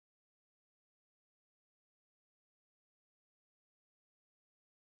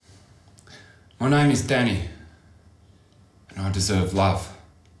My name is Danny, and I deserve love.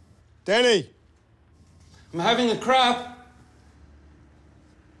 Danny! I'm having a crap.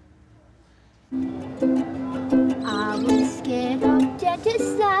 I was scared of death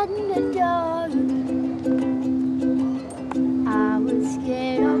inside the door. I was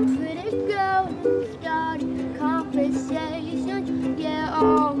scared of pretty girls and started conversation. Yeah,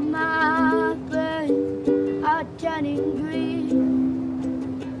 all my friends are turning green.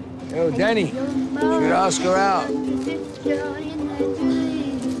 Yo, Danny, should ask her out.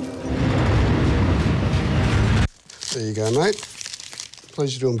 There you go, mate.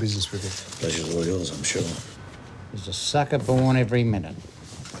 Pleasure doing business with you. Pleasure's all yours, I'm sure. There's a sucker born every minute.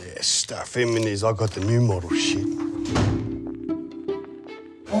 Yeah, stuff him in his I got the new model shit.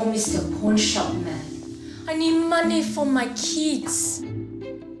 Oh, Mr. Pawn Shop Man, I need money for my kids.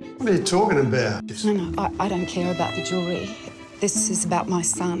 What are you talking about? No, I don't care about the jewellery. This is about my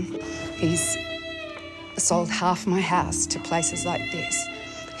son. He's sold half my house to places like this.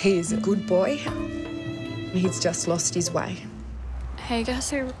 He is a good boy. He's just lost his way. Hey, guess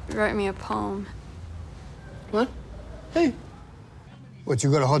who wrote me a poem? What? Hey. What,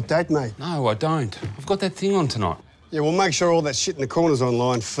 you got a hot date, mate? No, I don't. I've got that thing on tonight. Yeah, well, make sure all that shit in the corner's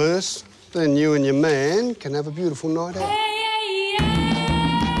online first. Then you and your man can have a beautiful night out.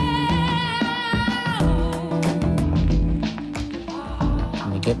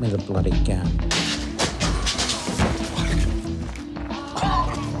 Can you get me the bloody gun?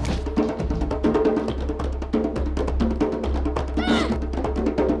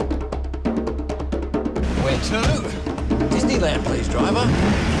 Where to? Disneyland, please, driver.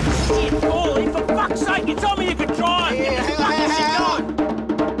 Shit, Paulie, for fuck's sake, you told me you could drive! Yeah, Get the fucking shit going!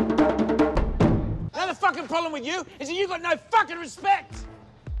 Now the fucking problem with you is that you got no fucking respect!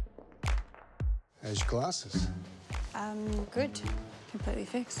 How's your glasses? Good. Completely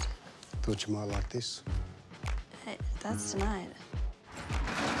fixed. Thought you might like this. Hey, that's tonight.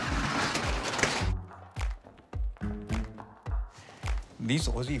 These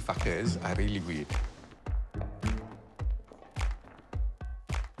Aussie fuckers are really weird.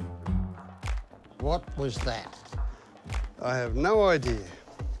 What was that? I have no idea.